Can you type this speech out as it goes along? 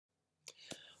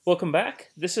Welcome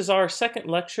back. This is our second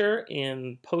lecture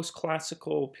in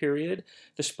post-classical period,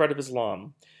 the spread of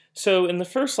Islam. So in the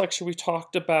first lecture, we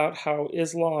talked about how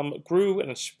Islam grew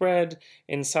and spread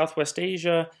in Southwest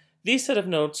Asia. These set of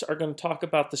notes are going to talk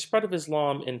about the spread of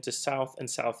Islam into South and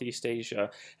Southeast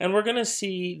Asia. And we're going to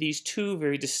see these two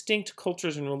very distinct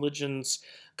cultures and religions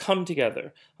come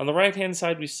together. On the right-hand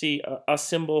side, we see a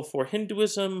symbol for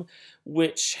Hinduism,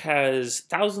 which has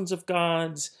thousands of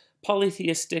gods,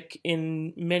 polytheistic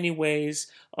in many ways,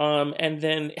 and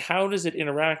then how does it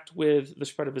interact with the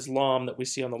spread of Islam that we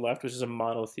see on the left, which is a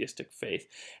monotheistic faith?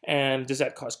 And does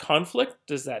that cause conflict?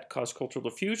 Does that cause cultural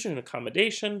diffusion and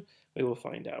accommodation? We will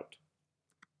find out.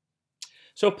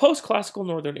 So post-classical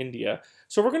northern India.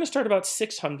 So we're going to start about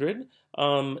 600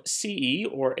 CE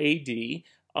or AD.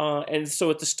 And so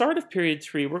at the start of period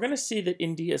 3, we're going to see that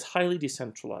India is highly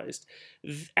decentralized.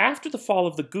 After the fall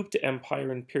of the Gupta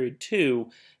Empire in period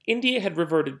 2, India had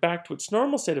reverted back to its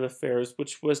normal state of affairs,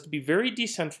 which was to be very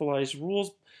decentralized,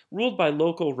 ruled by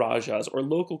local rajas or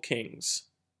local kings.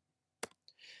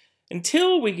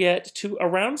 Until we get to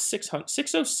around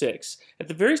 606, at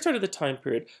the very start of the time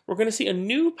period, we're going to see a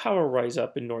new power rise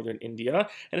up in northern India,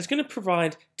 and it's going to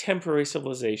provide temporary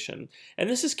civilization. And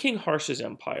this is King Harsha's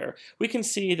empire. We can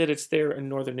see that it's there in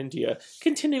northern India,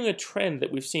 continuing a trend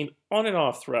that we've seen on and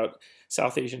off throughout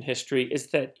South Asian history, is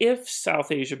that if South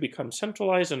Asia becomes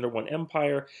centralized under one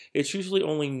empire, it's usually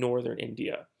only northern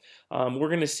India. We're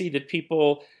going to see that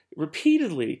people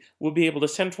repeatedly will be able to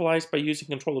centralize by using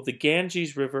control of the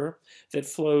Ganges River that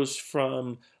flows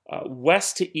from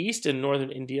west to east in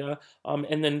northern India,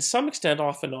 and then to some extent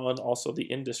off and on also the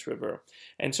Indus River.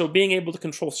 And so being able to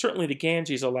control certainly the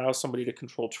Ganges allows somebody to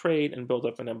control trade and build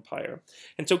up an empire.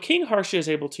 And so King Harsha is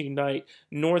able to unite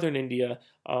northern India,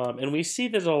 and we see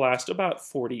that it'll last about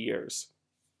 40 years.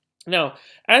 Now,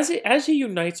 as he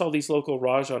unites all these local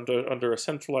Rajas under a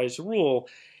centralized rule,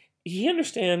 he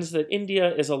understands that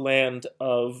India is a land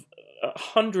of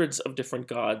hundreds of different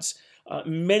gods,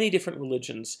 many different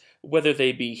religions, whether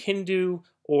they be Hindu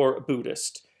or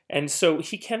Buddhist. And so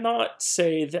he cannot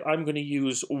say that I'm going to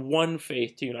use one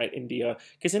faith to unite India,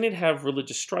 because then he'd have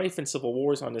religious strife and civil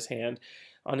wars on his hands.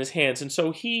 And so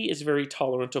he is very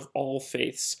tolerant of all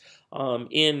faiths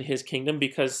in his kingdom,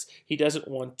 because he doesn't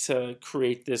want to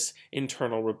create this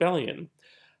internal rebellion.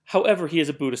 However, he is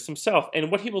a Buddhist himself,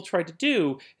 and what he will try to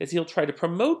do is he'll try to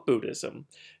promote Buddhism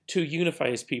to unify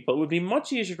his people. It would be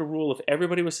much easier to rule if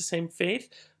everybody was the same faith,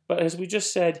 but as we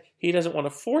just said, he doesn't want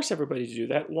to force everybody to do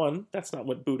that. One, that's not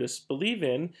what Buddhists believe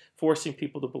in, forcing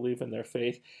people to believe in their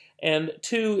faith. And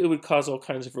two, it would cause all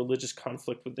kinds of religious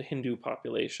conflict with the Hindu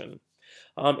population.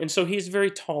 And so he's a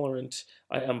very tolerant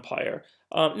empire.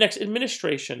 Next,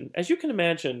 administration. As you can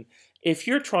imagine, if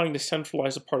you're trying to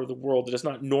centralize a part of the world that is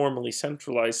not normally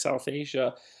centralized, South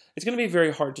Asia, it's going to be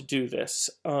very hard to do this.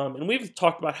 And we've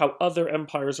talked about how other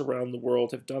empires around the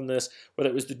world have done this, whether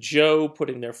it was the Zhou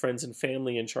putting their friends and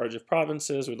family in charge of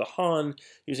provinces, or the Han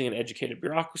using an educated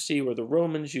bureaucracy, or the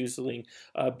Romans using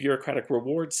a bureaucratic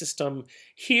reward system.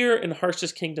 Here in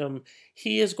Harsha's kingdom,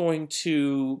 he is going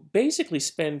to basically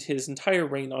spend his entire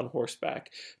reign on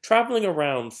horseback, traveling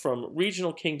around from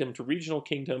regional kingdom to regional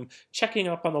kingdom, checking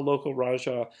up on the local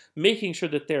Raja, making sure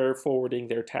that they're forwarding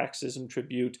their taxes and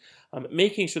tribute,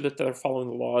 making sure that they're following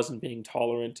the laws and being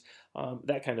tolerant,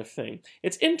 that kind of thing.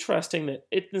 It's interesting that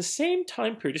in the same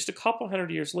time period, just a couple hundred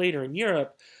years later in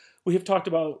Europe, we have talked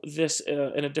about this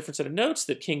in a different set of notes,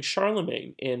 that King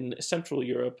Charlemagne in Central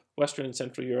Europe, Western and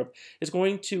Central Europe, is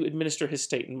going to administer his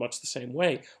state in much the same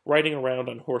way, riding around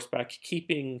on horseback,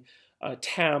 keeping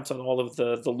tabs on all of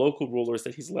the local rulers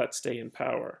that he's let stay in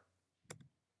power.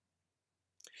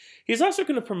 He's also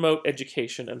going to promote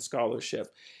education and scholarship.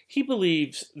 He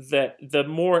believes that the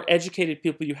more educated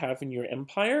people you have in your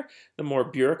empire, the more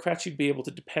bureaucrats you'd be able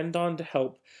to depend on to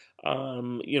help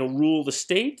rule the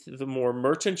state, the more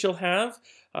merchants you'll have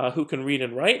who can read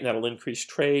and write, and that'll increase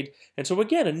trade. And so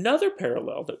again, another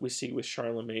parallel that we see with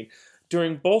Charlemagne.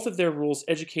 During both of their rules,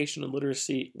 education and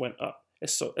literacy went up,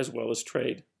 as well as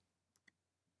trade.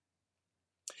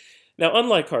 Now,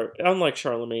 unlike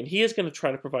Charlemagne, he is going to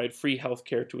try to provide free health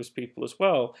care to his people as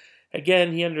well.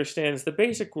 Again, he understands the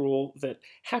basic rule that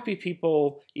happy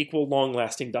people equal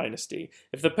long-lasting dynasty.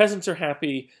 If the peasants are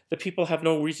happy, the people have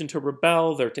no reason to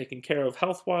rebel, they're taken care of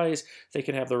health-wise, they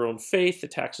can have their own faith, the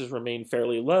taxes remain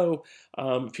fairly low,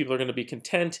 people are going to be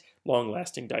content,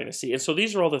 long-lasting dynasty. And so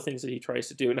these are all the things that he tries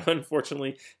to do. And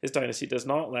unfortunately, his dynasty does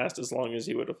not last as long as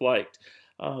he would have liked.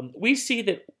 We see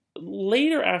that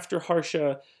later after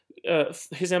Harsha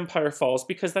his empire falls,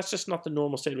 because that's just not the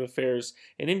normal state of affairs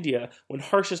in India. When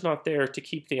Harsh is not there to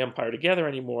keep the empire together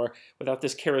anymore, without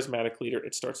this charismatic leader,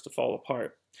 it starts to fall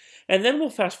apart. And then we'll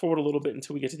fast forward a little bit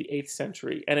until we get to the 8th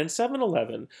century. And in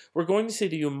 711, we're going to see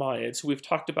the Umayyads, who we've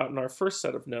talked about in our first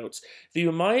set of notes. The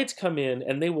Umayyads come in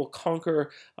and they will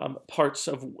conquer parts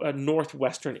of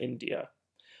northwestern India.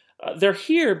 They're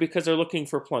here because they're looking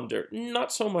for plunder,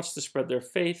 not so much to spread their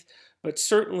faith, but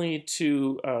certainly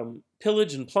to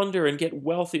pillage and plunder and get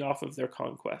wealthy off of their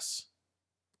conquests.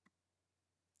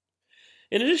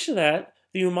 In addition to that,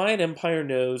 the Umayyad Empire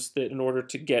knows that in order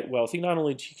to get wealthy, not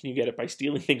only can you get it by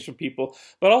stealing things from people,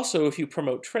 but also if you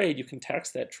promote trade, you can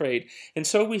tax that trade. And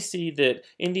so we see that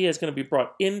India is going to be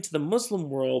brought into the Muslim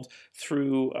world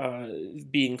through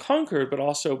being conquered, but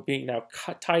also being now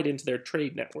tied into their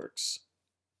trade networks.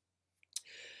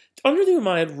 Under the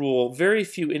Umayyad rule, very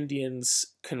few Indians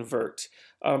convert.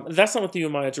 That's not what the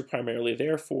Umayyads are primarily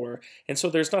there for, and so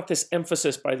there's not this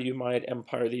emphasis by the Umayyad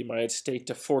Empire, the Umayyad state,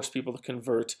 to force people to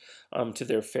convert to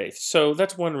their faith. So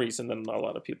that's one reason that not a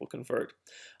lot of people convert.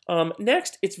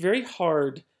 Next, it's very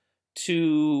hard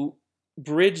to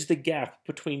bridge the gap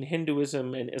between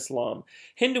Hinduism and Islam.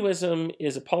 Hinduism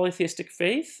is a polytheistic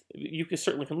faith. You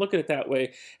certainly can look at it that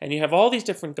way, and you have all these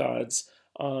different gods,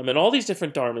 and all these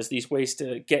different dharmas, these ways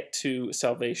to get to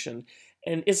salvation.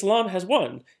 And Islam has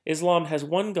one. Islam has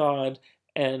one God,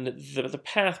 and the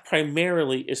path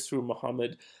primarily is through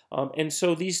Muhammad. And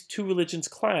so these two religions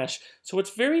clash. So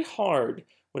it's very hard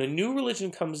when a new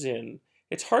religion comes in.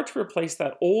 It's hard to replace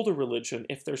that older religion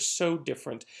if they're so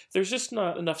different. There's just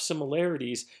not enough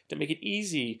similarities to make it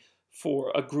easy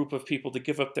for a group of people to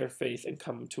give up their faith and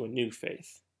come to a new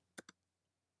faith.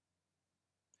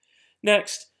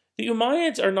 Next, the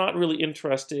Umayyads are not really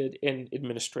interested in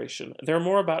administration. They're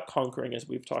more about conquering, as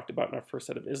we've talked about in our first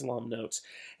set of Islam notes.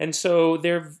 And so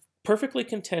they're perfectly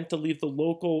content to leave the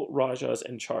local Rajas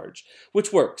in charge,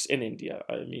 which works in India.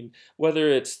 I mean, whether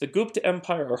it's the Gupta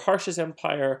Empire or Harsh's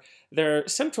empire, they're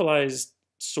centralized,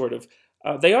 sort of.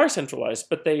 They are centralized,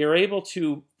 but they are able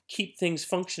to keep things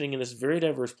functioning in this very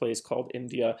diverse place called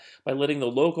India by letting the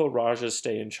local Rajas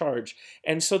stay in charge.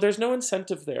 And so there's no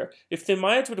incentive there. If the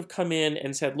Umayyads would have come in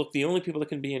and said, look, the only people that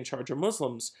can be in charge are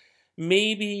Muslims,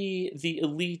 maybe the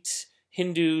elite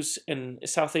Hindus and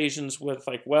South Asians would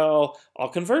like, well, I'll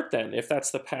convert then, if that's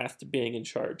the path to being in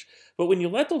charge. But when you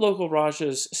let the local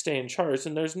Rajas stay in charge,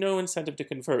 then there's no incentive to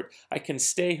convert. I can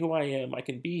stay who I am, I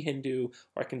can be Hindu,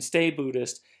 or I can stay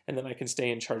Buddhist, and then I can stay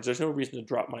in charge. There's no reason to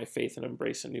drop my faith and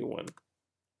embrace a new one.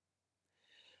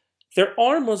 There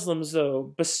are Muslims,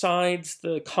 though, besides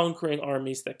the conquering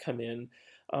armies that come in.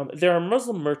 There are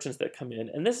Muslim merchants that come in,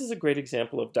 and this is a great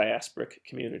example of diasporic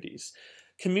communities.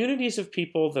 Communities of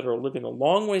people that are living a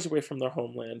long ways away from their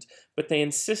homeland, but they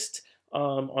insist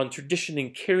on tradition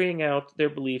and carrying out their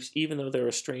beliefs even though they're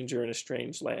a stranger in a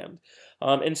strange land.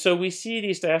 And so we see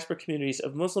these diaspora communities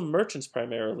of Muslim merchants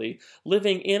primarily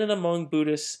living in and among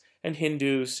Buddhists and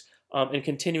Hindus and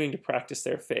continuing to practice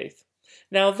their faith.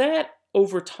 Now that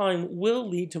over time will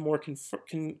lead to more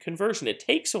conversion. It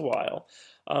takes a while,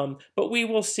 but we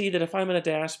will see that if I'm in a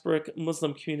diasporic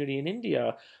Muslim community in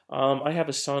India, I have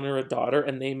a son or a daughter,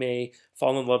 and they may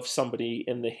fall in love with somebody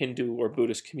in the Hindu or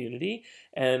Buddhist community,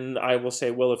 and I will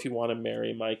say, well, if you want to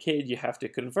marry my kid, you have to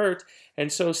convert. And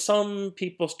so some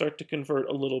people start to convert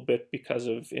a little bit because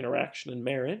of interaction and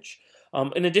marriage.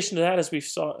 In addition to that, as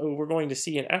we're going to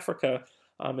see in Africa,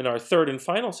 in our third and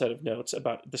final set of notes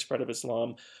about the spread of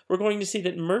Islam, we're going to see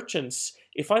that merchants,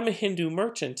 if I'm a Hindu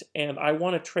merchant and I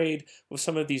want to trade with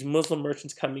some of these Muslim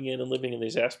merchants coming in and living in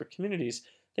these diasporic communities,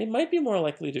 they might be more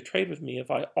likely to trade with me if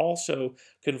I also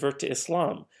convert to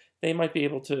Islam. They might be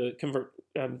able to convert,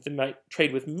 they might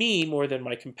trade with me more than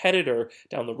my competitor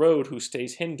down the road who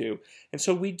stays Hindu. And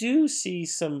so we do see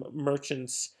some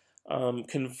merchants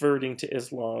converting to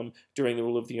Islam during the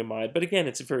rule of the Umayyad, but again,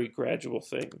 it's a very gradual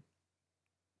thing.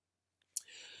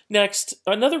 Next,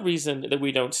 another reason that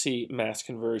we don't see mass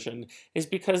conversion is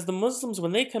because the Muslims,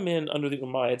 when they come in under the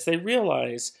Umayyads, they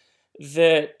realize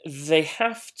that they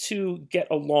have to get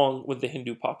along with the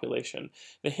Hindu population.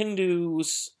 The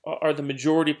Hindus are the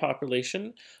majority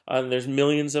population, and there's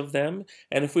millions of them,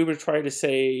 and if we were to try to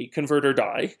say convert or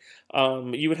die,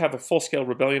 you would have a full-scale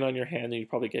rebellion on your hand, and you'd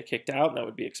probably get kicked out, and that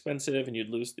would be expensive, and you'd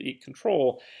lose the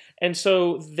control. And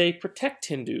so they protect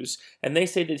Hindus, and they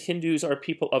say that Hindus are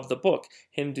people of the book.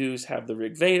 Hindus have the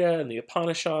Rig Veda and the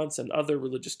Upanishads and other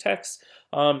religious texts,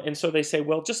 and so they say,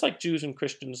 well, just like Jews and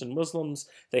Christians and Muslims,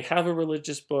 they have have a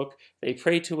religious book. They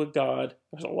pray to a god.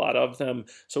 There's a lot of them,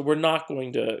 so we're not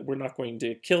going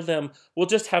to kill them. We'll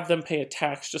just have them pay a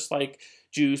tax, just like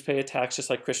Jews pay a tax, just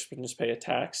like Christians pay a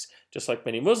tax, just like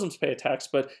many Muslims pay a tax.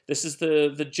 But this is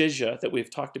the jizya that we've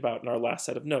talked about in our last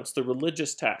set of notes, the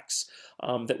religious tax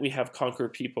that we have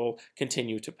conquered people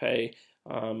continue to pay.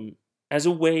 As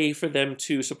a way for them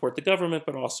to support the government,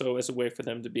 but also as a way for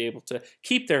them to be able to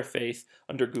keep their faith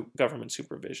under government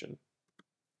supervision.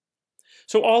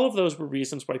 So all of those were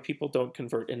reasons why people don't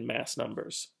convert in mass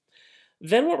numbers.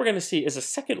 Then what we're going to see is a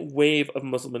second wave of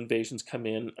Muslim invasions come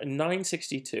in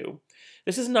 962.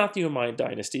 This is not the Umayyad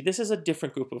dynasty. This is a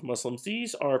different group of Muslims.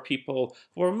 These are people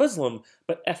who are Muslim,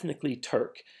 but ethnically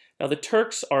Turk. Now, the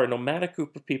Turks are a nomadic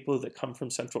group of people that come from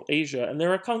Central Asia, and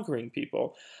they're a conquering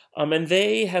people. And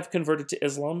they have converted to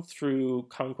Islam through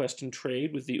conquest and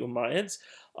trade with the Umayyads.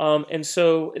 And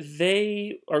so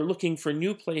they are looking for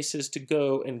new places to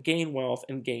go and gain wealth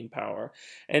and gain power.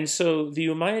 And so the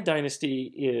Umayyad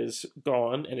dynasty is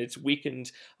gone, and it's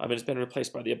weakened, and it's been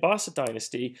replaced by the Abbasid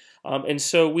dynasty. And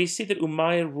so we see that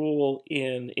Umayyad rule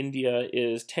in India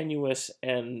is tenuous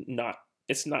and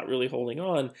it's not really holding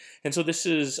on. And so this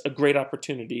is a great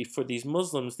opportunity for these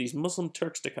Muslims, these Muslim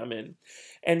Turks to come in.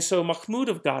 And so Mahmud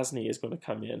of Ghazni is going to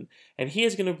come in, and he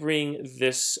is going to bring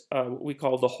this, what we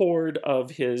call the horde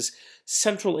of his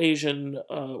Central Asian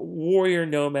warrior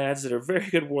nomads that are very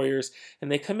good warriors, and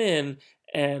they come in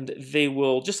and they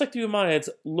will, just like the Umayyads,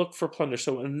 look for plunder.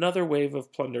 So another wave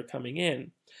of plunder coming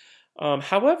in.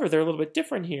 However, they're a little bit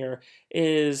different here,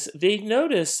 is they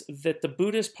notice that the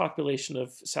Buddhist population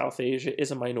of South Asia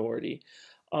is a minority.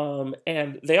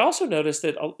 And they also notice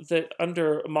that, that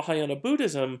under Mahayana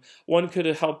Buddhism, one could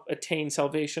help attain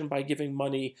salvation by giving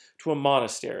money to a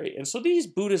monastery. And so these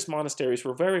Buddhist monasteries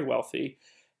were very wealthy,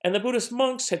 and the Buddhist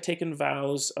monks had taken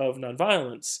vows of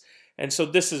nonviolence. And so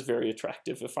this is very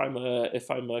attractive. If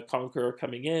I'm a conqueror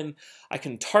coming in, I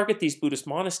can target these Buddhist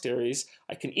monasteries.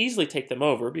 I can easily take them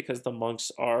over because the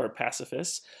monks are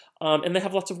pacifists, and they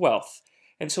have lots of wealth.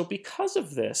 And so because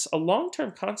of this, a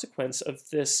long-term consequence of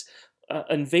this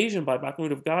invasion by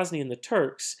Mahmud of Ghazni and the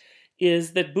Turks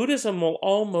is that Buddhism will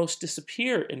almost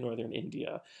disappear in northern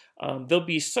India. There'll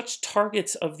be such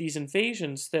targets of these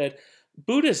invasions that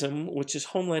Buddhism, which is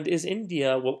homeland is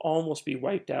India, will almost be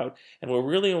wiped out, and we're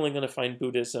really only going to find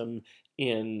Buddhism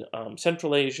in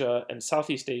Central Asia and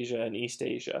Southeast Asia and East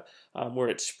Asia, where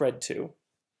it's spread to.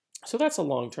 So that's a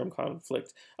long-term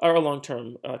conflict, or a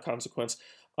long-term consequence.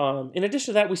 In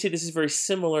addition to that, we see this is very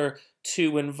similar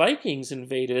to when Vikings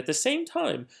invaded. At the same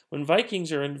time, when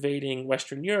Vikings are invading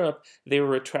Western Europe, they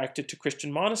were attracted to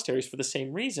Christian monasteries for the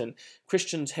same reason.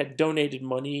 Christians had donated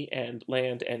money and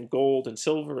land and gold and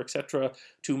silver, etc.,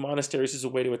 to monasteries as a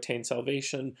way to attain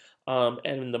salvation,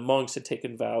 and the monks had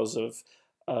taken vows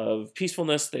of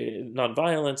peacefulness,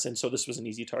 nonviolence, and so this was an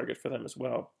easy target for them as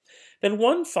well. Then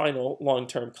one final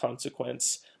long-term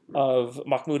consequence of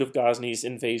Mahmud of Ghazni's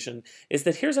invasion is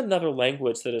that here's another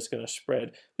language that is going to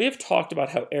spread. We have talked about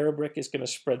how Arabic is going to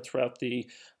spread throughout the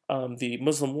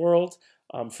Muslim world,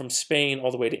 from Spain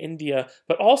all the way to India,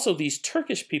 but also these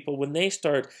Turkish people, when they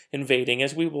start invading,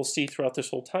 as we will see throughout this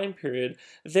whole time period,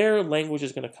 their language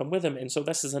is going to come with them. And so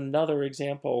this is another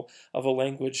example of a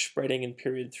language spreading in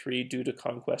period 3 due to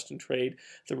conquest and trade,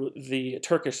 the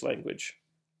Turkish language.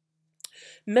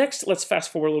 Next, let's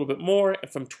fast forward a little bit more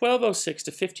from 1206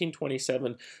 to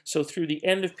 1527. So through the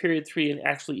end of period 3 and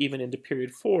actually even into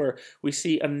period 4, we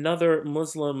see another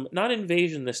Muslim, not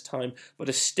invasion this time, but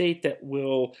a state that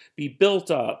will be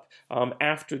built up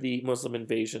after the Muslim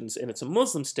invasions. And it's a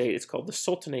Muslim state. It's called the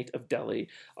Sultanate of Delhi,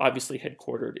 obviously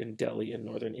headquartered in Delhi in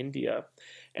northern India.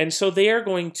 And so they are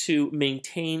going to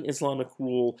maintain Islamic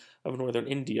rule of northern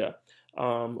India.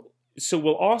 So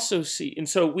we'll also see, and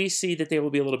so we see that they will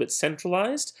be a little bit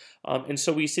centralized, and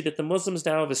so we see that the Muslims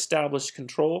now have established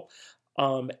control,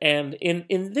 and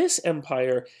in this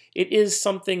empire, it is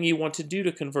something you want to do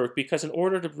to convert, because in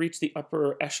order to reach the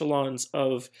upper echelons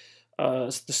of the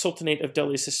Sultanate of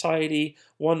Delhi society,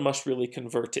 one must really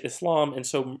convert to Islam, and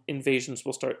so conversions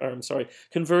will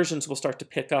start to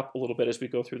pick up a little bit as we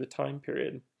go through the time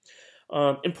period.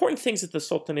 Important things that the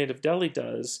Sultanate of Delhi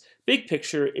does, big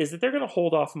picture, is that they're going to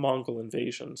hold off Mongol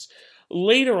invasions.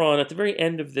 Later on, at the very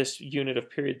end of this unit of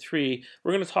period 3,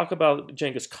 we're going to talk about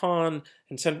Genghis Khan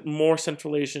and more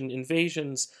Central Asian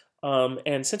invasions.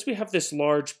 And since we have this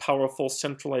large, powerful,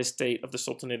 centralized state of the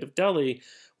Sultanate of Delhi,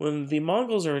 when the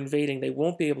Mongols are invading, they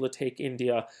won't be able to take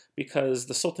India because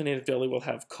the Sultanate of Delhi will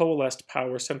have coalesced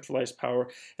power, centralized power,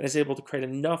 and is able to create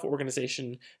enough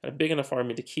organization and a big enough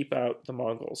army to keep out the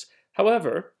Mongols.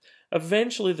 However,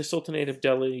 eventually the Sultanate of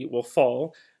Delhi will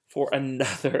fall for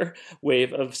another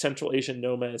wave of Central Asian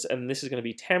nomads, and this is going to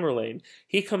be Tamerlane.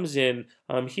 He comes in,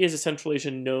 he is a Central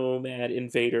Asian nomad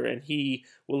invader, and he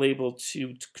will able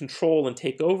to control and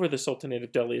take over the Sultanate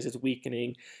of Delhi as it's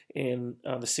weakening in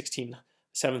the 16th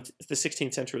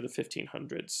century or the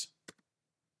 1500s.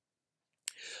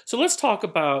 So let's talk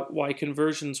about why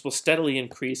conversions will steadily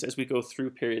increase as we go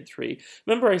through period 3.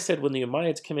 Remember I said when the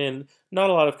Umayyads come in, not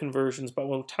a lot of conversions, but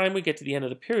by the time we get to the end of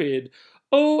the period,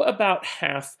 about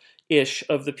half-ish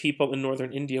of the people in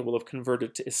northern India will have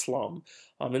converted to Islam.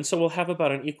 And so we'll have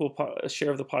about an equal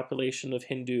share of the population of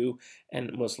Hindu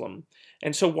and Muslim.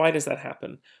 And so why does that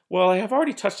happen? Well, I have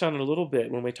already touched on it a little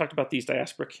bit when we talked about these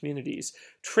diaspora communities.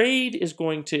 Trade is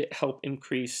going to help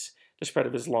increase the spread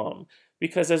of Islam.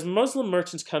 Because as Muslim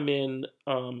merchants come in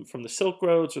from the Silk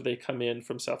Roads, or they come in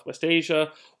from Southwest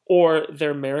Asia, or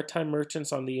they're maritime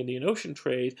merchants on the Indian Ocean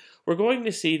trade, we're going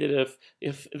to see that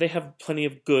if they have plenty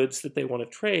of goods that they want to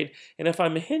trade, and if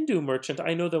I'm a Hindu merchant,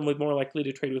 I know they'll be more likely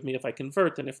to trade with me if I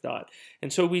convert than if not.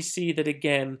 And so we see that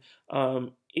again,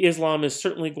 Islam is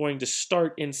certainly going to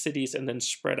start in cities and then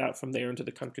spread out from there into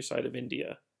the countryside of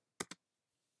India.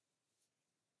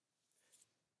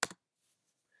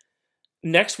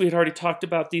 Next, we had already talked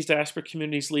about these diaspora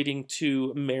communities leading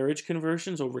to marriage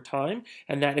conversions over time,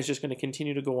 and that is just going to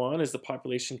continue to go on as the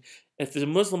population, if the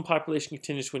Muslim population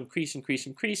continues to increase,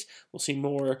 we'll see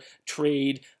more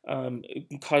trade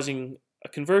causing a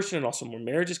conversion, and also more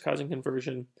marriages causing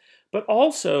conversion. But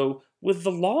also, with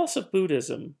the loss of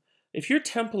Buddhism, if your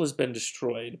temple has been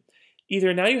destroyed,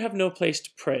 either now you have no place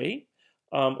to pray,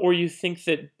 or you think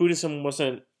that Buddhism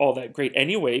wasn't all that great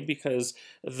anyway because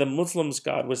the Muslims'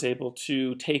 God was able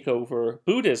to take over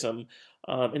Buddhism.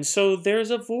 And so there's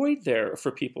a void there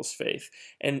for people's faith.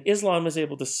 And Islam is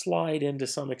able to slide in to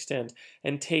some extent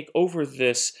and take over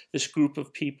this group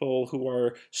of people who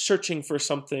are searching for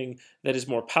something that is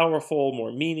more powerful,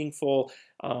 more meaningful,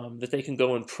 that they can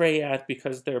go and pray at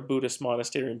because their Buddhist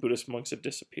monastery and Buddhist monks have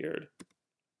disappeared.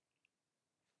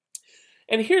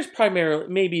 And here's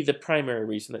maybe the primary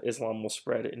reason that Islam will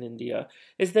spread in India,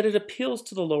 is that it appeals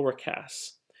to the lower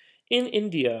castes. In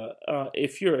India,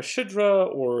 if you're a Shudra,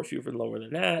 or if you're even lower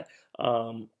than that,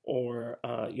 or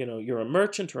you're a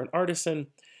merchant or an artisan,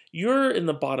 you're in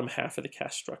the bottom half of the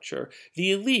caste structure.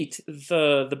 The elite,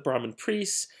 the Brahmin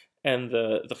priests, and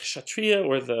the Kshatriya,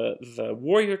 or the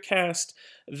warrior caste,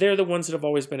 they're the ones that have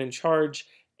always been in charge.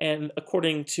 And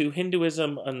according to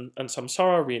Hinduism and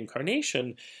samsara,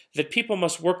 reincarnation, that people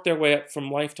must work their way up from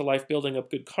life to life, building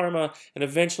up good karma, and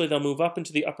eventually they'll move up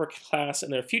into the upper class in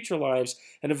their future lives,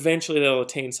 and eventually they'll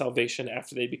attain salvation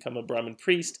after they become a Brahmin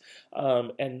priest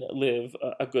and live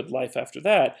a good life after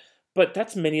that. But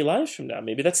that's many lives from now.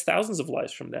 Maybe that's thousands of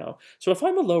lives from now. So if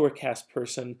I'm a lower caste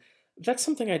person, that's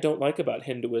something I don't like about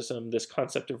Hinduism, this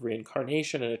concept of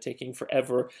reincarnation and it taking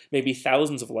forever, maybe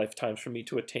thousands of lifetimes for me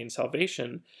to attain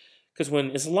salvation. Because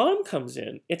when Islam comes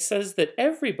in, it says that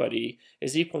everybody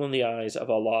is equal in the eyes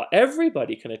of Allah.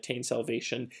 Everybody can attain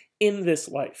salvation in this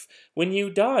life. When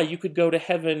you die, you could go to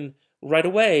heaven right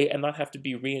away and not have to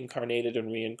be reincarnated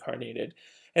and reincarnated.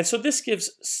 And so this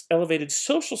gives elevated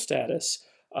social status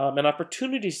and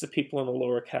opportunities to people in the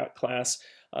lower class,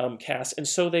 caste, and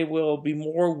so they will be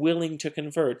more willing to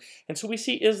convert. And so we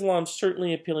see Islam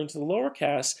certainly appealing to the lower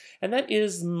caste, and that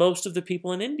is most of the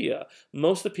people in India.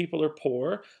 Most of the people are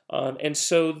poor, and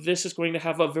so this is going to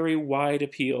have a very wide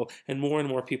appeal, and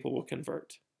more people will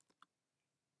convert.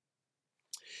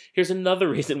 Here's another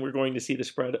reason we're going to see the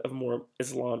spread of more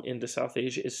Islam into South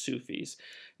Asia is Sufis.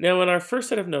 Now, in our first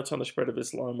set of notes on the spread of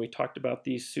Islam, we talked about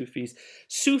these Sufis.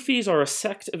 Sufis are a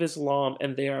sect of Islam,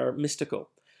 and they are mystical.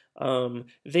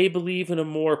 They believe in a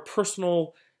more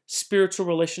personal, spiritual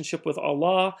relationship with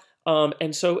Allah.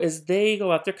 And so as they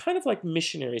go out, they're kind of like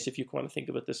missionaries, if you want to think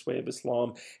of it this way, of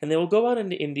Islam. And they will go out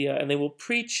into India and they will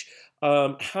preach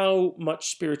how much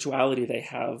spirituality they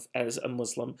have as a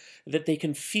Muslim, that they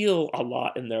can feel a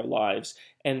lot in their lives.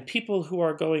 And people who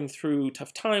are going through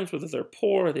tough times, whether they're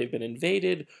poor, or they've been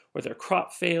invaded, or their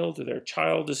crop failed, or their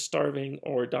child is starving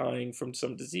or dying from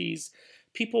some disease,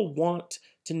 people want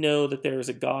to know that there is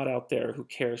a God out there who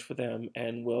cares for them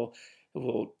and will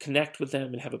connect with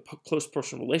them and have a close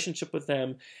personal relationship with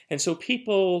them. And so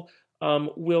people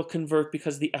will convert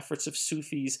because of the efforts of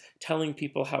Sufis telling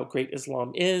people how great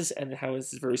Islam is and how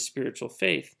it's a very spiritual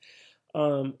faith.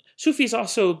 Sufis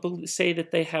also say that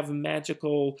they have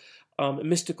magical,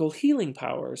 mystical healing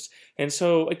powers. And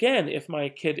so again, if my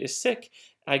kid is sick,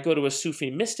 I go to a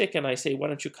Sufi mystic and I say, why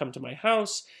don't you come to my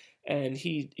house? And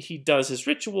he does his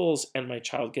rituals and my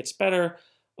child gets better.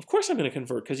 Of course I'm going to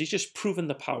convert because he's just proven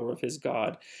the power of his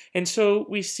God. And so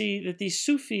we see that these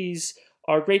Sufis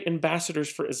are great ambassadors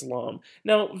for Islam.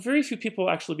 Now, very few people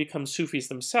actually become Sufis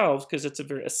themselves because it's a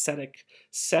very ascetic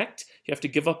sect. You have to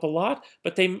give up a lot,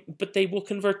 but they will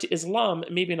convert to Islam,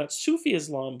 maybe not Sufi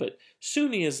Islam, but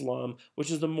Sunni Islam, which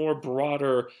is the more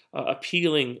broader,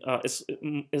 appealing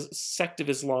sect of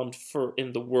Islam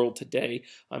in the world today,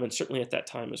 and certainly at that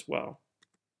time as well.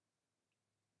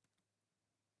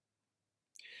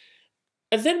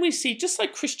 And then we see, just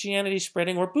like Christianity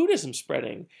spreading or Buddhism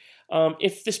spreading,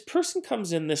 if this person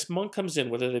comes in, this monk comes in,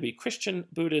 whether they be Christian,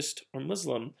 Buddhist, or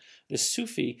Muslim, this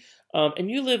Sufi,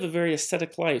 and you live a very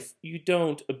ascetic life, you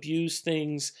don't abuse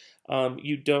things,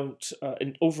 you don't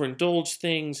overindulge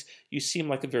things, you seem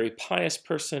like a very pious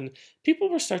person, people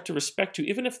will start to respect you,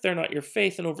 even if they're not your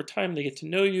faith, and over time they get to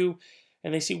know you,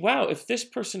 and they see, wow, if this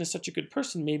person is such a good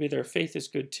person, maybe their faith is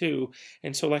good too.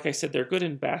 And so, like I said, they're good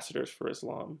ambassadors for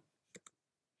Islam.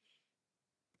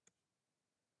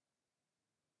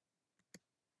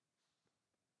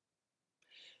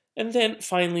 And then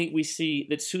finally, we see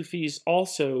that Sufis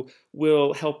also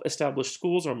will help establish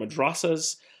schools or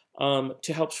madrasas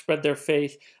to help spread their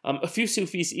faith. A few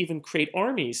Sufis even create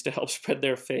armies to help spread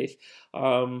their faith,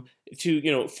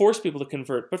 to force people to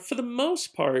convert. But for the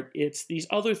most part, it's these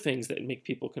other things that make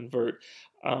people convert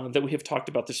that we have talked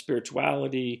about: the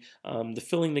spirituality, the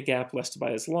filling the gap left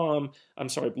by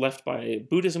left by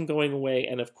Buddhism going away,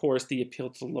 and of course the appeal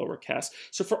to the lower caste.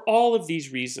 So for all of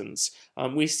these reasons,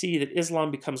 we see that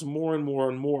Islam becomes more and more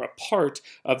and more a part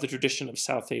of the tradition of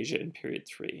South Asia in period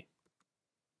 3.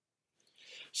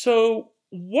 So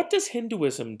what does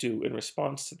Hinduism do in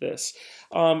response to this?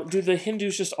 Do the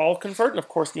Hindus just all convert? And of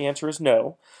course the answer is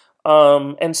no.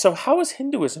 And so how is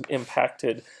Hinduism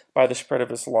impacted by the spread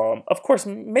of Islam? Of course,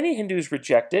 many Hindus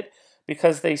reject it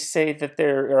because they say that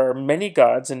there are many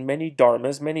gods and many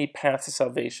dharmas, many paths of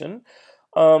salvation.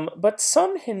 But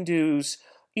some Hindus,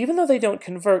 even though they don't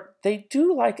convert, they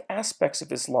do like aspects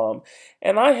of Islam.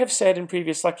 And I have said in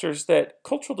previous lectures that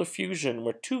cultural diffusion,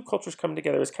 where two cultures come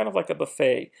together, is kind of like a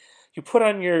buffet. You put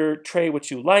on your tray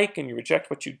what you like and you reject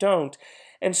what you don't.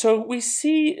 And so we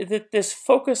see that this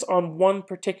focus on one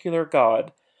particular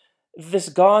God, this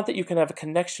God that you can have a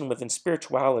connection with in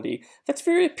spirituality, that's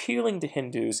very appealing to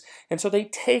Hindus. And so they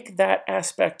take that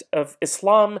aspect of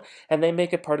Islam and they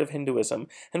make it part of Hinduism.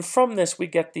 And from this we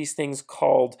get these things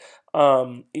called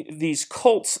these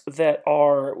cults that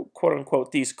are, quote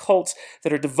unquote, these cults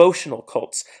that are devotional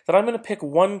cults. That I'm going to pick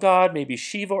one God, maybe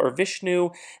Shiva or Vishnu,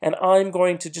 and I'm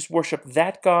going to just worship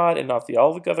that God and not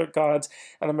all the other gods,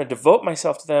 and I'm going to devote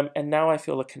myself to them, and now I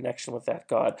feel a connection with that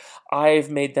God.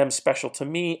 I've made them special to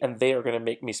me, and they are going to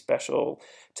make me special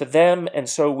to them. And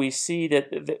so we see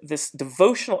that this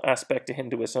devotional aspect to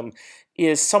Hinduism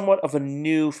is somewhat of a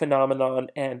new phenomenon,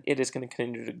 and it is going to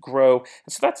continue to grow.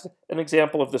 And so that's an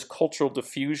example of this cultural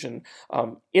diffusion,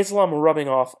 Islam rubbing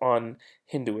off on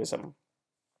Hinduism.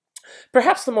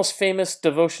 Perhaps the most famous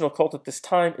devotional cult at this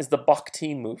time is the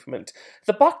Bhakti movement.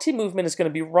 The Bhakti movement is going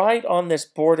to be right on this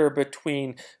border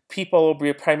between people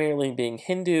primarily being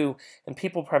Hindu and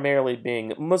people primarily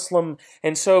being Muslim.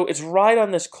 And so it's right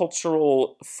on this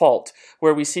cultural fault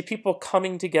where we see people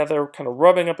coming together, kind of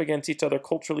rubbing up against each other,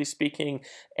 culturally speaking,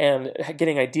 and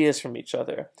getting ideas from each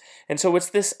other. And so it's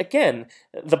this, again,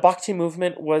 the Bhakti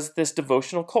movement was this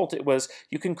devotional cult. It was,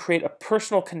 you can create a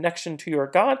personal connection to your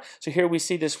God. So here we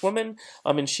see this woman,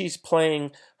 and she's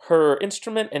playing her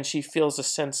instrument, and she feels a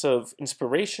sense of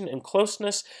inspiration and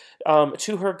closeness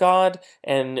to her God.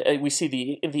 And we see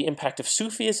the impact of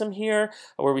Sufism here,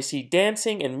 where we see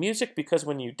dancing and music, because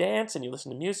when you dance and you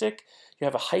listen to music, you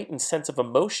have a heightened sense of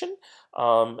emotion,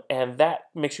 and that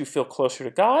makes you feel closer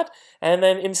to God. And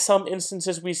then in some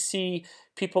instances, we see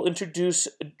people introduce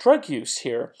drug use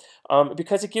here,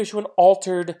 because it gives you an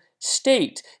altered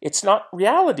state. It's not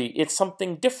reality, it's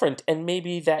something different, and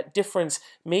maybe that difference,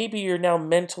 maybe you're now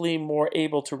mentally more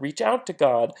able to reach out to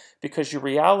God because your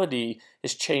reality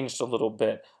is changed a little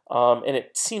bit. And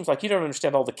it seems like you don't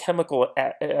understand all the chemical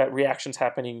reactions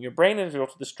happening in your brain as a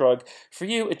result of this drug. For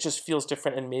you, it just feels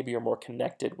different, and maybe you're more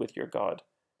connected with your God.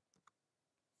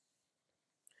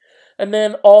 And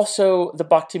then also the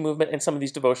Bhakti movement and some of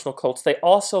these devotional cults, they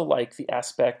also like the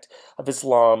aspect of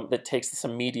Islam that takes this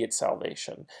immediate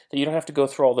salvation. That you don't have to go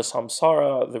through all the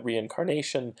samsara, the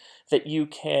reincarnation, that you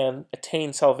can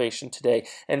attain salvation today.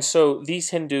 And so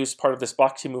these Hindus, part of this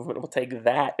Bhakti movement, will take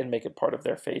that and make it part of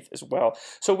their faith as well.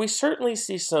 So we certainly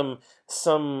see some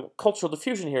cultural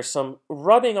diffusion here, some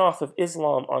rubbing off of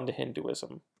Islam onto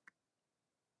Hinduism.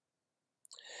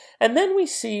 And then we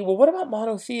see, well, what about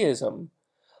monotheism?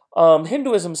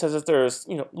 Hinduism says that there's,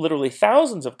 literally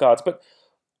thousands of gods, but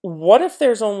what if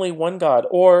there's only one God?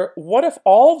 Or what if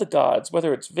all the gods,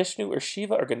 whether it's Vishnu or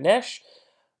Shiva or Ganesh,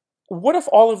 what if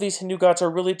all of these Hindu gods are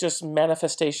really just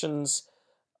manifestations,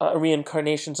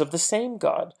 reincarnations of the same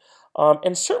god?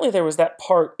 And certainly there was that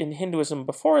part in Hinduism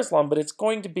before Islam, but it's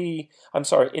going to be, I'm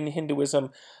sorry, in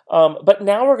Hinduism. But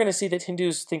now we're going to see that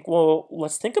Hindus think, well,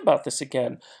 let's think about this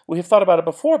again. We have thought about it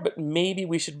before, but maybe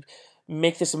we should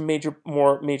make this a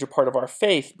more major part of our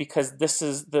faith, because this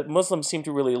is, the Muslims seem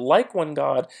to really like one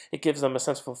God. It gives them a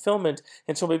sense of fulfillment.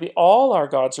 And so maybe all our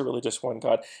gods are really just one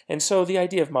God. And so the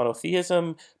idea of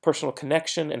monotheism, personal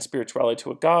connection and spirituality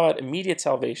to a God, immediate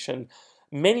salvation,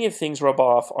 many of things rub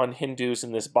off on Hindus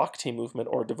in this bhakti movement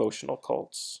or devotional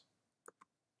cults.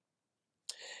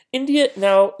 India,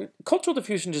 now, cultural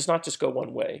diffusion does not just go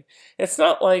one way. It's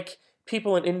not like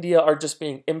people in India are just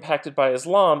being impacted by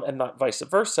Islam and not vice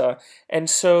versa. And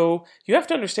so you have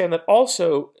to understand that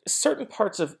also certain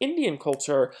parts of Indian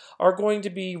culture are going to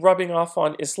be rubbing off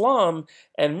on Islam,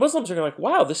 and Muslims are going to be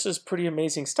like, wow, this is pretty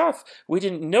amazing stuff. We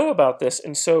didn't know about this.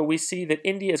 And so we see that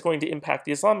India is going to impact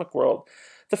the Islamic world.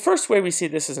 The first way we see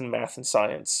this is in math and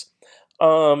science.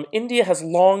 India has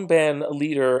long been a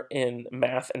leader in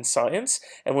math and science,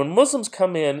 and when Muslims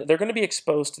come in, they're going to be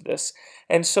exposed to this.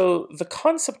 And so the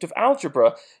concept of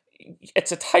algebra,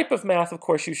 it's a type of math, of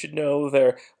course, you should know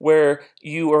there, where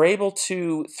you are able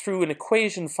to, through an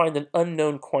equation, find an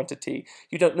unknown quantity.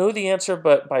 You don't know the answer,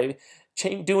 but by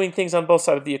doing things on both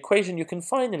sides of the equation, you can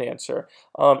find an answer.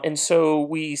 And so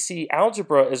we see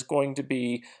algebra is going to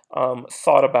be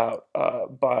thought about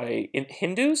by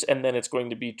Hindus, and then it's going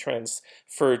to be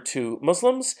transferred to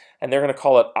Muslims, and they're going to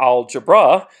call it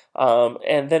algebra.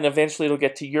 And then eventually it'll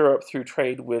get to Europe through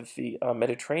trade with the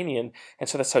Mediterranean, and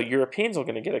so that's how Europeans are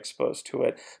going to get exposed to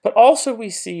it. But also we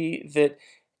see that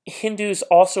Hindus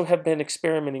also have been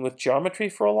experimenting with geometry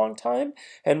for a long time,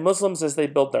 and Muslims, as they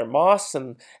build their mosques,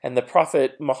 and the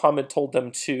Prophet Muhammad told them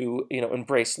to,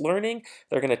 embrace learning,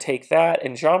 they're going to take that,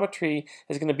 and geometry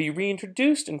is going to be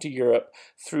reintroduced into Europe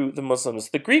through the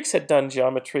Muslims. The Greeks had done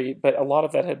geometry, but a lot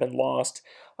of that had been lost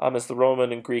as the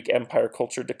Roman and Greek Empire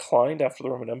culture declined after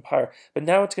the Roman Empire, but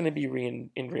now it's going to be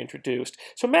reintroduced.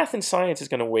 So math and science is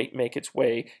going to make its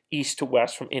way east to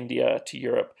west from India to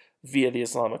Europe via the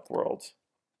Islamic world.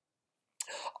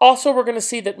 Also, we're going to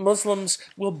see that Muslims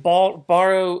will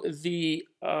borrow the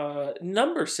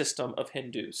number system of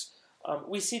Hindus.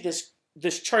 We see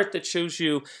this chart that shows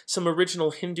you some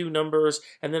original Hindu numbers,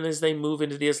 and then as they move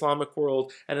into the Islamic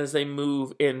world, and as they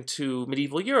move into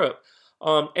medieval Europe.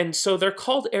 And so they're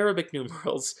called Arabic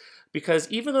numerals, because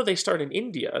even though they start in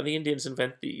India, the Indians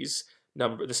invent this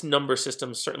number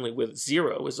system, certainly with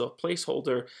 0 as a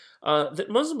placeholder, that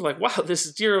Muslims are like, wow,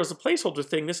 this 0 is a placeholder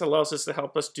thing. This allows us to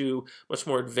help us do much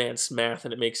more advanced math,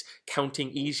 and it makes counting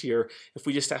easier if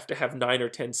we just have to have 9 or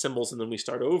 10 symbols and then we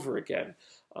start over again.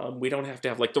 We don't have to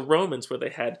have like the Romans, where they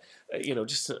had, you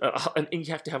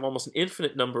have to have almost an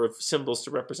infinite number of symbols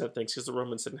to represent things, because the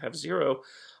Romans didn't have 0.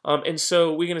 And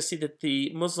so we're going to see that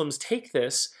the Muslims take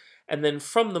this, and then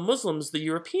from the Muslims, the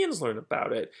Europeans learn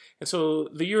about it. And so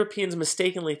the Europeans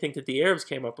mistakenly think that the Arabs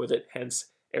came up with it, hence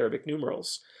Arabic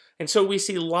numerals. And so we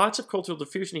see lots of cultural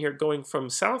diffusion here going from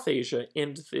South Asia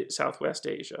into Southwest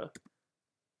Asia.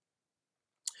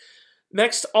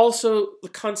 Next, also the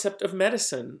concept of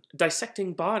medicine,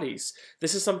 dissecting bodies.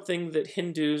 This is something that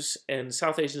Hindus and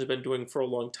South Asians have been doing for a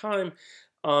long time.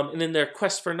 And in their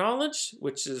quest for knowledge,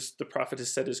 which is the Prophet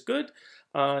has said is good,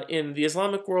 in the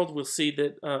Islamic world, we'll see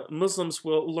that Muslims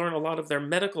will learn a lot of their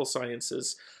medical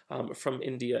sciences from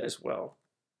India as well.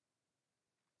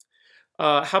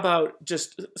 How about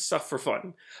just stuff for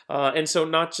fun? And so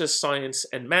not just science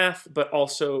and math, but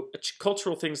also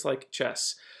cultural things like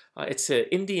chess. It's an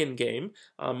Indian game.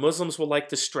 Muslims will like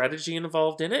the strategy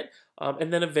involved in it.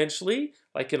 And then eventually,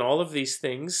 like in all of these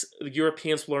things, the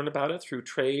Europeans learn about it through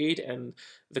trade and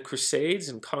the Crusades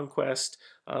and conquest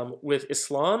with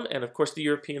Islam. And of course, the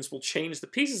Europeans will change the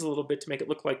pieces a little bit to make it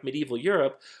look like medieval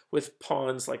Europe, with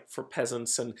pawns like for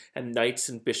peasants and knights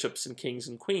and bishops and kings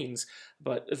and queens.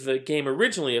 But the game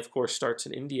originally, of course, starts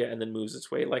in India and then moves its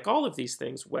way, like all of these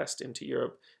things, west into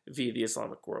Europe via the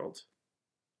Islamic world.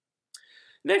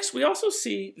 Next, we also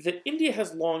see that India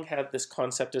has long had this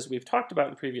concept, as we've talked about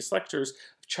in previous lectures,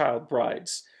 of child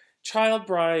brides. Child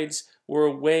brides were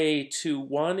a way to,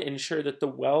 one, ensure that the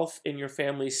wealth in your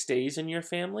family stays in your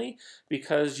family,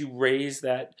 because you raise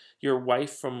your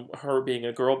wife from her being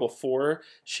a girl before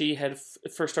she had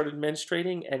first started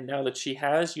menstruating, and now that she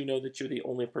has, you know that you're the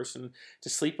only person to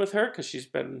sleep with her because she's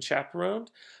been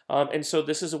chaperoned. And so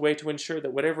this is a way to ensure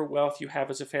that whatever wealth you have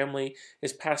as a family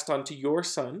is passed on to your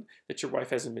son, that your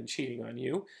wife hasn't been cheating on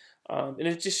you. In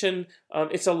addition,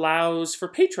 it allows for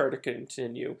patriarchy to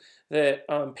continue. That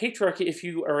patriarchy, if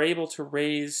you are able to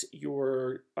raise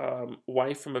your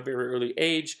wife from a very early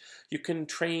age, you can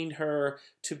train her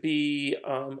to be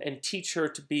and teach her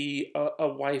to be a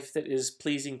wife that is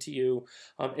pleasing to you.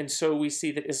 And so we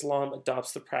see that Islam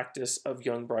adopts the practice of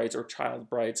young brides or child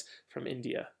brides from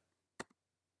India.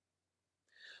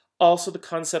 Also, the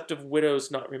concept of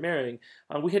widows not remarrying.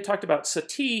 We had talked about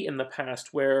sati in the past,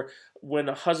 where when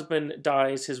a husband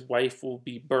dies, his wife will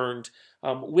be burned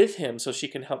with him so she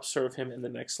can help serve him in the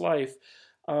next life.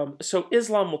 So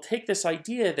Islam will take this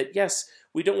idea that, yes,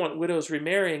 we don't want widows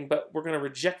remarrying, but we're going to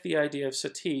reject the idea of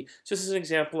sati. Just as an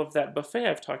example of that buffet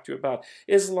I've talked to you about,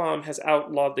 Islam has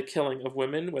outlawed the killing of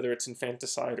women, whether it's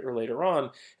infanticide or later on.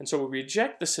 And so we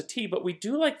reject the sati, but we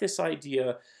do like this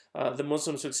idea, the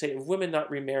Muslims would say, of women not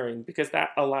remarrying, because that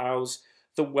allows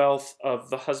the wealth of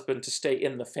the husband to stay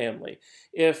in the family.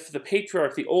 If the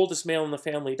patriarch, the oldest male in the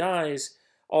family, dies,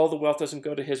 all the wealth doesn't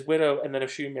go to his widow, and then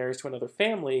if she marries to another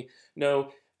family,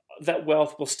 no, that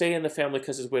wealth will stay in the family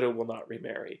because his widow will not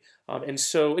remarry. And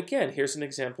so, again, here's an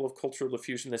example of cultural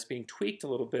diffusion that's being tweaked a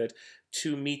little bit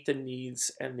to meet the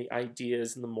needs and the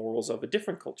ideas and the morals of a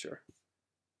different culture.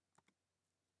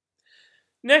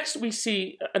 Next, we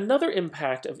see another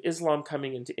impact of Islam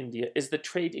coming into India is that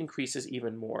trade increases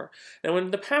even more. Now,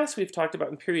 in the past, we've talked about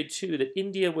in period 2 that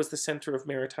India was the center of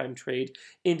maritime trade,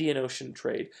 Indian Ocean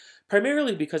trade,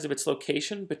 primarily because of its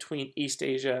location between East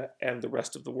Asia and the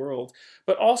rest of the world,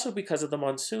 but also because of the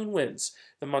monsoon winds.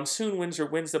 The monsoon winds are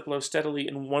winds that blow steadily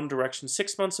in one direction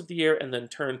 6 months of the year and then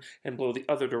turn and blow the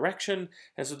other direction.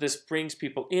 And so this brings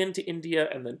people into India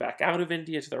and then back out of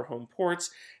India to their home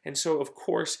ports. And so, of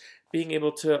course, being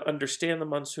able to understand the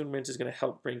monsoon winds is going to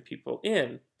help bring people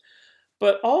in.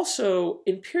 But also,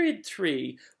 in period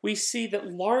 3, we see that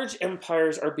large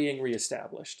empires are being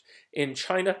reestablished. In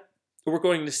China, we're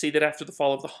going to see that after the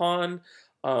fall of the Han,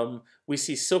 we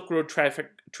see Silk Road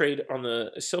trade on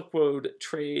the Silk Road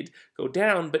trade go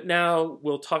down, but now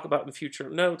we'll talk about in future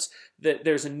notes that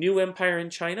there's a new empire in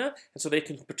China, and so they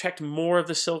can protect more of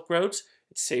the Silk Roads.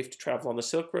 It's safe to travel on the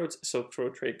Silk Roads. Silk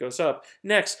Road trade goes up.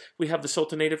 Next, we have the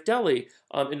Sultanate of Delhi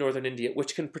in northern India,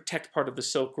 which can protect part of the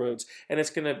Silk Roads, and it's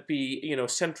going to be,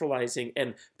 centralizing,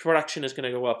 and production is going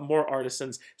to go up. More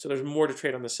artisans, so there's more to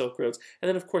trade on the Silk Roads. And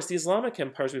then, of course, the Islamic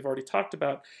empires we've already talked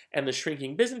about, and the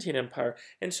shrinking Byzantine Empire.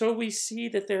 And so we see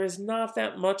that there is not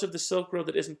that much of the Silk Road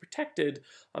that isn't protected,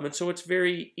 and so it's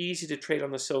very easy to trade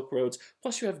on the Silk Roads.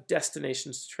 Plus, you have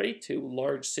destinations to trade to,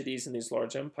 large cities in these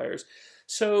large empires.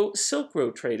 So Silk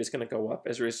Road trade is going to go up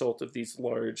as a result of these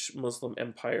large Muslim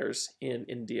empires in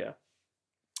India.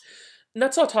 And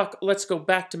let's go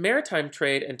back to maritime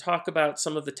trade and talk about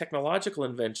some of the technological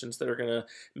inventions that are going to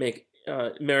make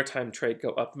maritime trade go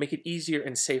up, make it easier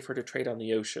and safer to trade on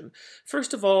the ocean.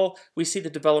 First of all, we see the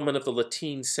development of the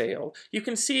lateen sail. You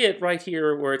can see it right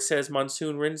here where it says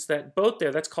monsoon winds. That boat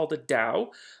there, that's called a dhow,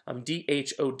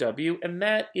 D-H-O-W, and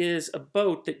that is a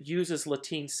boat that uses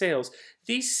lateen sails.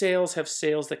 These sails have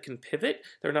sails that can pivot.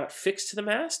 They're not fixed to the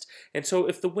mast, and so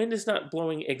if the wind is not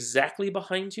blowing exactly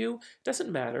behind you, it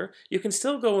doesn't matter. You can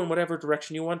still go in whatever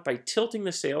direction you want by tilting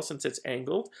the sail since it's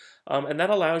angled, and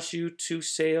that allows you to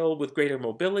sail with greater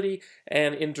mobility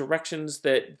and in directions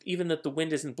that, even if the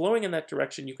wind isn't blowing in that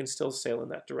direction, you can still sail in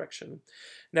that direction.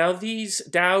 Now, these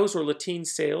dhows or lateen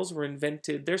sails were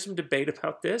invented, there's some debate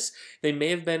about this. They may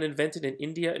have been invented in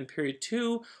India in period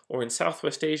 2 or in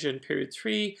Southwest Asia in period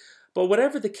 3. But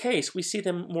whatever the case, we see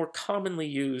them more commonly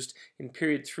used in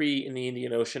period 3 in the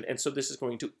Indian Ocean, and so this is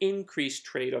going to increase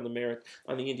trade on the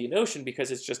Indian Ocean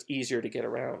because it's just easier to get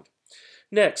around.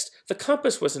 Next, the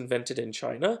compass was invented in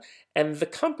China, and the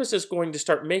compass is going to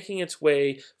start making its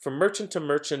way from merchant to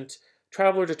merchant,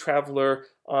 traveler to traveler,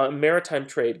 maritime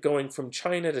trade, going from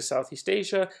China to Southeast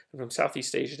Asia, and from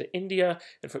Southeast Asia to India,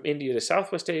 and from India to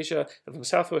Southwest Asia, and from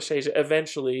Southwest Asia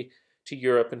eventually to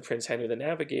Europe and Prince Henry the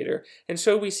Navigator. And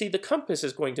so we see the compass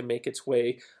is going to make its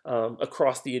way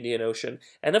across the Indian Ocean.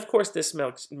 And of course, this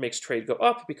makes trade go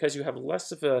up because you have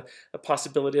less of a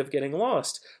possibility of getting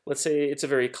lost. Let's say it's a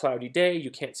very cloudy day, you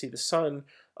can't see the sun,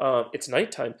 it's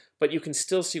nighttime, but you can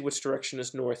still see which direction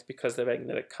is north because the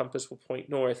magnetic compass will point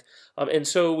north. And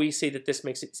so we see that this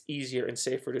makes it easier and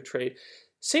safer to trade.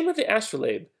 Same with the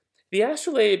astrolabe. The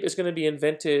astrolabe is going to be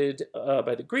invented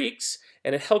by the Greeks,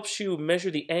 and it helps you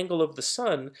measure the angle of the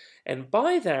sun, and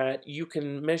by that you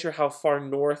can measure how far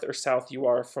north or south you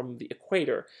are from the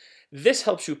equator. This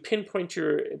helps you pinpoint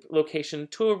your location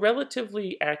to a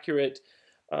relatively accurate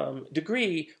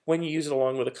degree when you use it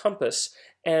along with a compass.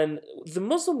 And the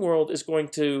Muslim world is going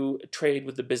to trade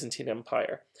with the Byzantine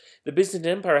Empire. The Byzantine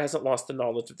Empire hasn't lost the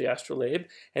knowledge of the astrolabe,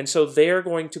 and so they're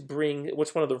going to bring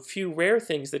what's one of the few rare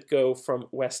things that go from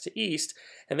west to east,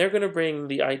 and they're going to bring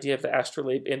the idea of the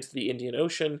astrolabe into the Indian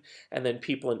Ocean, and then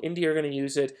people in India are going to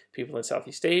use it, people in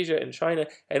Southeast Asia and China,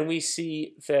 and we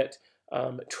see that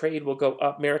trade will go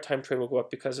up, maritime trade will go up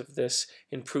because of this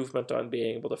improvement on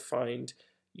being able to find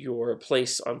your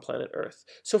place on planet Earth.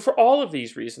 So for all of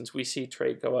these reasons, we see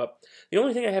trade go up. The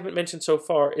only thing I haven't mentioned so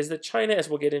far is that China, as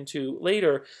we'll get into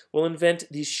later, will invent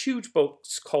these huge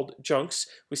boats called junks.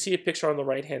 We see a picture on the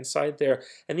right-hand side there,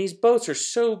 and these boats are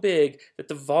so big that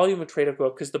the volume of trade will go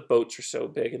up because the boats are so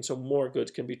big, and so more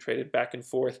goods can be traded back and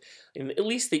forth in at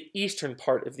least the eastern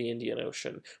part of the Indian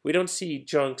Ocean. We don't see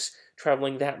junks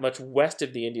traveling that much west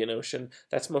of the Indian Ocean.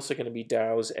 That's mostly going to be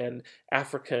dhows, and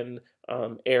African,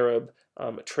 Arab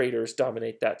traders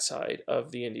dominate that side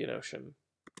of the Indian Ocean.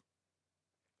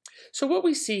 So what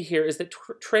we see here is that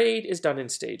trade is done in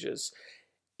stages.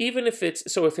 Even if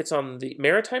it's on the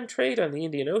maritime trade on the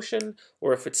Indian Ocean,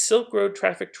 or if it's Silk Road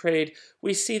traffic trade,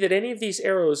 we see that any of these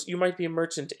arrows, you might be a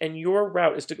merchant, and your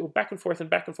route is to go back and forth and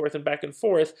back and forth and back and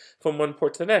forth from one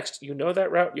port to the next. You know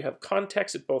that route, you have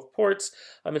contacts at both ports,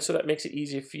 and so that makes it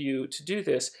easy for you to do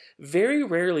this. Very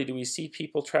rarely do we see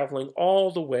people traveling all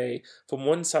the way from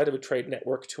one side of a trade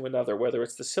network to another, whether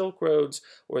it's the Silk Roads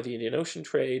or the Indian Ocean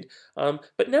trade.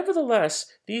 But nevertheless,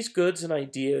 these goods and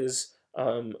ideas,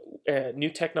 new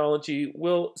technology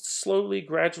will slowly,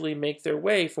 gradually make their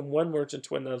way from one merchant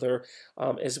to another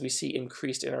as we see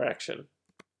increased interaction.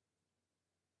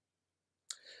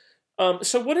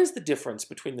 So what is the difference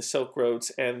between the Silk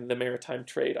Roads and the maritime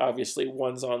trade? Obviously,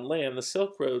 one's on land, the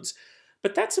Silk Roads.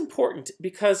 But that's important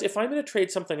because if I'm going to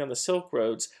trade something on the Silk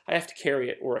Roads, I have to carry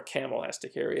it, or a camel has to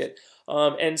carry it.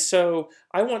 And so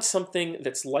I want something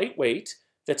that's lightweight,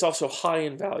 that's also high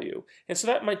in value. And so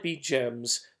that might be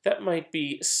gems, that might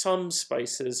be some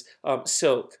spices,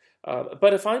 silk.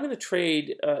 But if I'm going to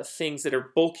trade things that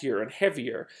are bulkier and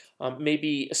heavier,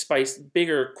 maybe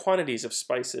bigger quantities of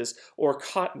spices or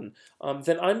cotton,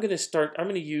 then I'm going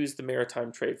to use the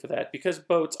maritime trade for that, because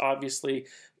boats obviously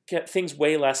get things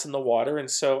way less in the water, and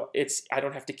so I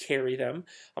don't have to carry them.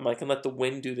 I can let the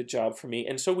wind do the job for me.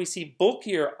 And so we see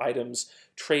bulkier items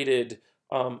traded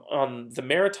on the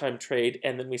maritime trade,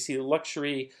 and then we see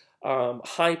luxury,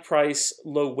 high price,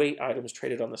 low weight items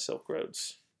traded on the Silk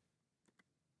Roads.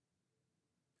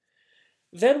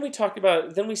 Then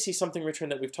we see something return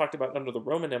that we've talked about under the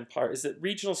Roman Empire, is that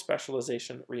regional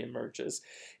specialization reemerges.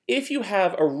 If you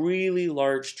have a really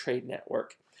large trade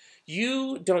network,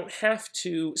 you don't have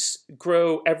to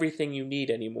grow everything you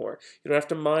need anymore. You don't have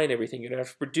to mine everything. You don't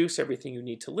have to produce everything you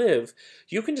need to live.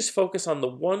 You can just focus on the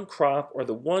one crop or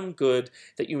the one good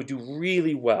that you would do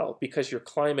really well because your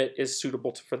climate is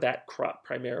suitable for that crop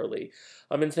primarily.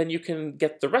 And then you can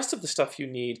get the rest of the stuff you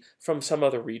need from some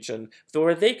other region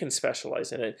where they can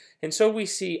specialize in it. And so we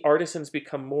see artisans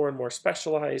become more and more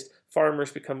specialized,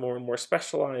 farmers become more and more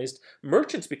specialized,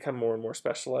 merchants become more and more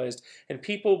specialized, and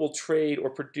people will trade or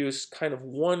produce kind of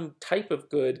one type of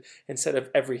good instead of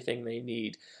everything they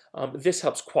need. This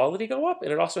helps quality go up,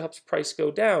 and it also helps price go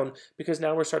down, because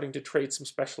now we're starting to trade some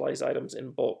specialized items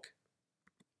in bulk.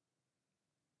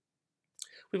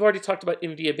 We've already talked about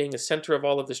India being the center of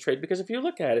all of this trade, because if you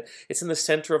look at it, it's in the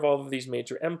center of all of these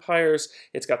major empires.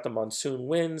 It's got the monsoon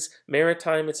winds.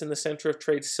 Maritime, it's in the center of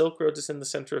trade. Silk Roads is in the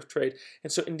center of trade.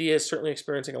 And so India is certainly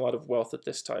experiencing a lot of wealth at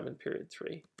this time in period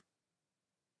 3.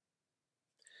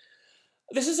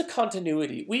 This is a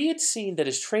continuity. We had seen that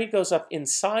as trade goes up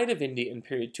inside of India in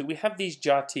period 2, we have these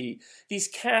jati, these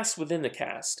castes within the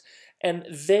caste. And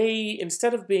they,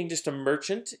 instead of being just a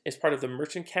merchant as part of the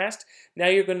merchant caste, now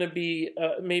you're going to be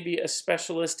maybe a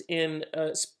specialist in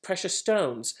precious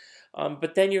stones.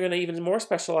 But then you're going to even more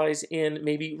specialize in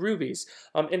maybe rubies.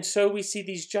 And so we see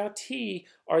these jati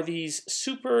are these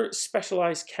super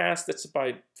specialized castes that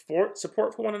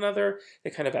support for one another. They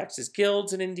kind of act as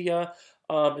guilds in India.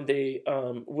 And they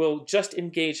will just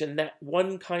engage in that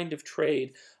one kind of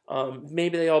trade.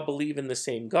 Maybe they all believe in the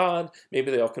same God. Maybe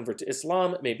they all convert to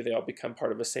Islam. Maybe they all become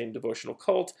part of the same devotional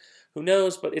cult. Who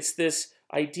knows? But it's this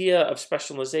idea of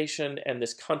specialization and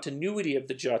this continuity of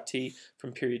the jati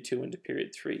from period 2 into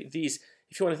period 3. These,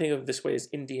 if you want to think of it this way, as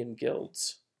Indian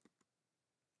guilds.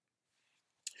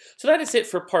 So that is it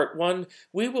for part 1.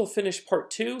 We will finish part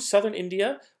 2, Southern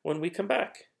India, when we come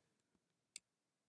back.